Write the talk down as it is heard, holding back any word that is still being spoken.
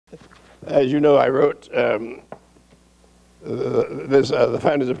As you know, I wrote The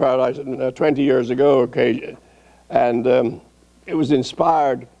Founders of Paradise 20 years ago, okay, and it was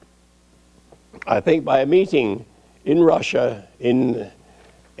inspired, I think, by a meeting in Russia in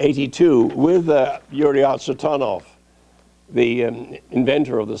 '82 with Yuri Atsutanov, the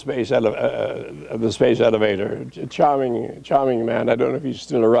inventor of the space elevator. Charming man. I don't know if he's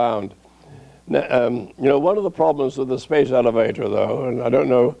still around. Now, you know, one of the problems with the space elevator, though, and I don't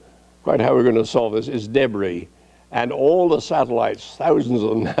know quite how we're going to solve this, is debris. And all the satellites, thousands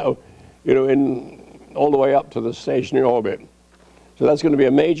of them now, you know, all the way up to the stationary orbit. So that's going to be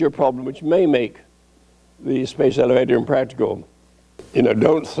a major problem, which may make the space elevator impractical. You know,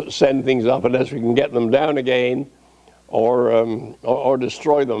 don't send things up unless we can get them down again, or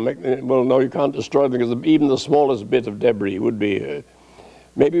destroy them. Well, no, you can't destroy them, because even the smallest bit of debris would be.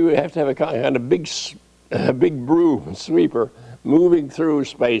 Maybe we have to have a kind of big broom sweeper moving through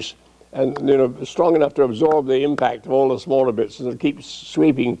space, and you know, strong enough to absorb the impact of all the smaller bits, and it keeps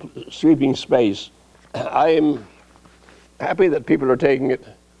sweeping space. I am happy that people are taking it,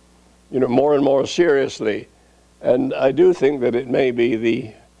 you know, more and more seriously, and I do think that it may be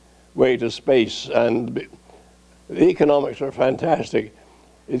the way to space. And the economics are fantastic.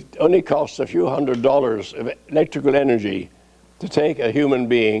 It only costs a few $100s of electrical energy to take a human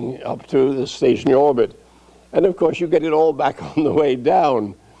being up to the stationary orbit, and of course you get it all back on the way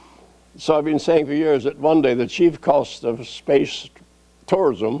down. So I've been saying for years that one day the chief cost of space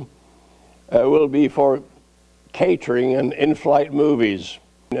tourism will be for catering and in-flight movies.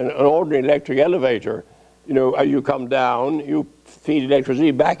 An ordinary electric elevator, you know, you come down, you feed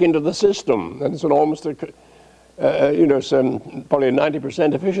electricity back into the system, and it's an almost you know, probably a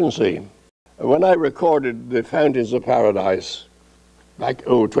 90% efficiency. When I recorded The Fountains of Paradise back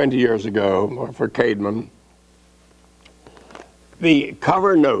 20 years ago for Cademan, the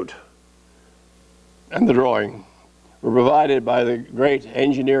cover note and the drawing were provided by the great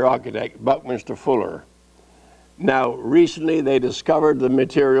engineer-architect Buckminster Fuller. Now, recently they discovered the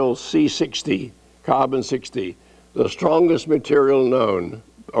material C60, carbon-60, the strongest material known,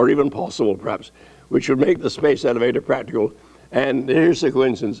 or even possible perhaps, which would make the space elevator practical. And here's the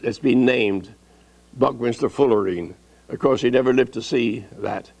coincidence: it's been named Buckminster Fullerene. Of course, he never lived to see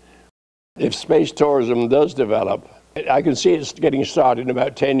that. If space tourism does develop, I can see it's getting started in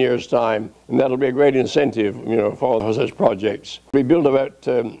about 10 years' time, and that'll be a great incentive, you know, for such projects. We build about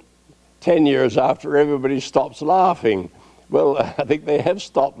 10 years after everybody stops laughing. Well, I think they have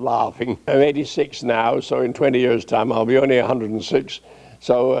stopped laughing. I'm 86 now, so in 20 years' time I'll be only 106,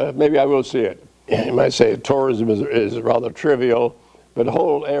 so maybe I will see it. You might say tourism is rather trivial, but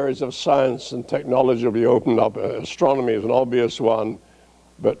whole areas of science and technology will be opened up. Astronomy is an obvious one,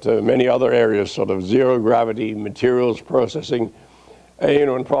 but many other areas, sort of zero gravity, materials processing, you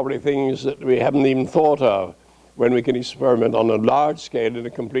know, and probably things that we haven't even thought of when we can experiment on a large scale in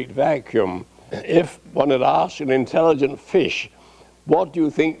a complete vacuum. If one had asked an intelligent fish, what do you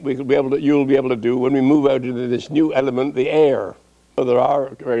think you'll be able to do when we move out into this new element, the air? So there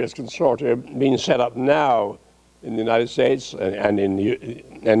are various consortia being set up now in the United States and in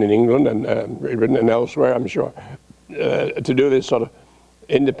England and Great Britain and elsewhere, I'm sure, to do this sort of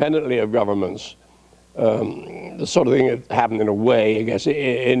independently of governments. The sort of thing that happened in a way, I guess,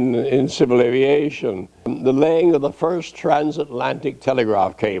 in civil aviation. The laying of the first transatlantic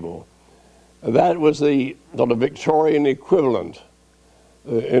telegraph cable, that was the sort of Victorian equivalent,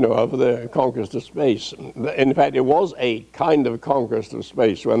 you know, of the conquest of space. In fact, it was a kind of conquest of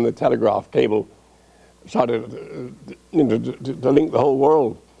space when the telegraph cable started you know, to link the whole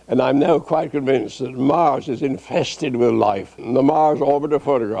world. And I'm now quite convinced that Mars is infested with life. And the Mars orbiter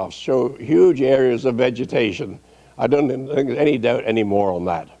photographs show huge areas of vegetation. I don't think there's any doubt anymore on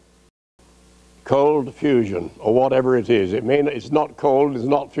that. Cold fusion, or whatever it is. It's not cold, it's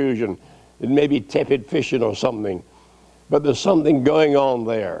not fusion. It may be tepid fission or something. But there's something going on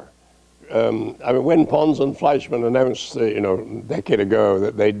there. I mean, when Pons and Fleischmann announced, you know, a decade ago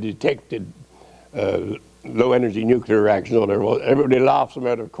that they detected low-energy nuclear reactions, or whatever, everybody laughs them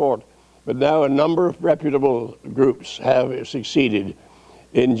out of court. But now a number of reputable groups have succeeded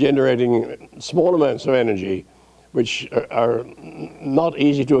in generating small amounts of energy, which are not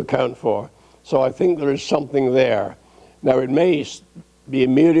easy to account for. So I think there is something there. Now, it may be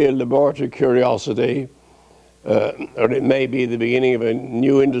merely a laboratory curiosity, or it may be the beginning of a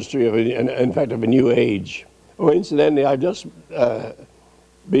new industry, in fact, of a new age. Oh, incidentally, I've just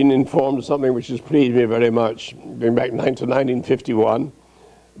been informed of something which has pleased me very much, going back to 1951,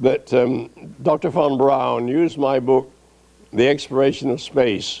 that Dr. von Braun used my book, The Exploration of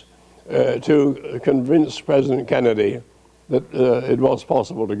Space, to convince President Kennedy that it was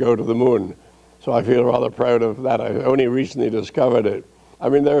possible to go to the moon. So I feel rather proud of that. I only recently discovered it. I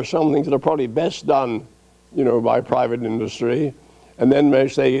mean, there are some things that are probably best done, you know, by private industry, and then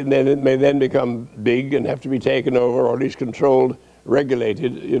it may then become big and have to be taken over, or at least controlled,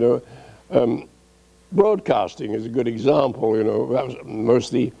 regulated, you know. Broadcasting is a good example, you know. That was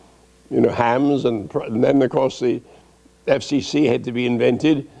mostly, you know, hams, and then, of course, the FCC had to be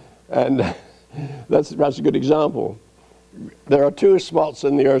invented, and that's a good example. There are two spots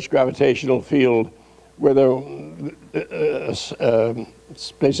in the Earth's gravitational field where the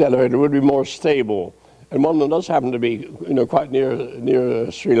space elevator would be more stable, and one of them does happen to be, you know, quite near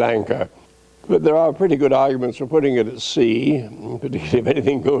Sri Lanka. But there are pretty good arguments for putting it at sea, particularly if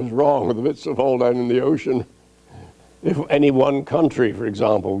anything goes wrong with the bits that fall down in the ocean. If any one country, for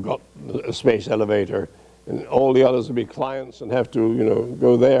example, got a space elevator, and all the others would be clients and have to, you know,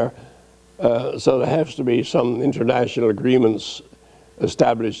 go there. So there has to be some international agreements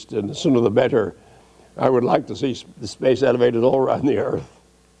established, and the sooner the better. I would like to see the space elevators all around the Earth.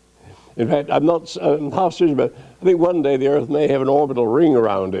 In fact, I'm half serious, but I think one day the Earth may have an orbital ring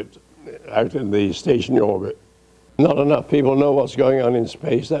around it, out in the stationary orbit. Not enough people know what's going on in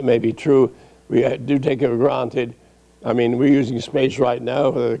space. That may be true. We do take it for granted. I mean, we're using space right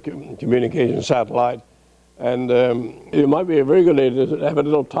now for the communication satellite. And it might be a very good idea to have a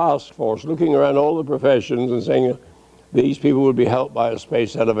little task force looking around all the professions and saying these people would be helped by a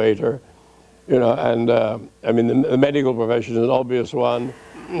space elevator, you know. And I mean, the medical profession is an obvious one.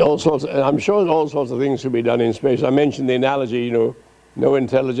 All sorts, and I'm sure all sorts of things could be done in space. I mentioned the analogy, you know, no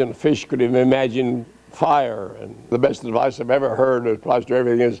intelligent fish could have imagined fire. And the best advice I've ever heard that applies to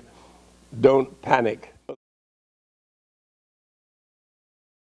everything is don't panic.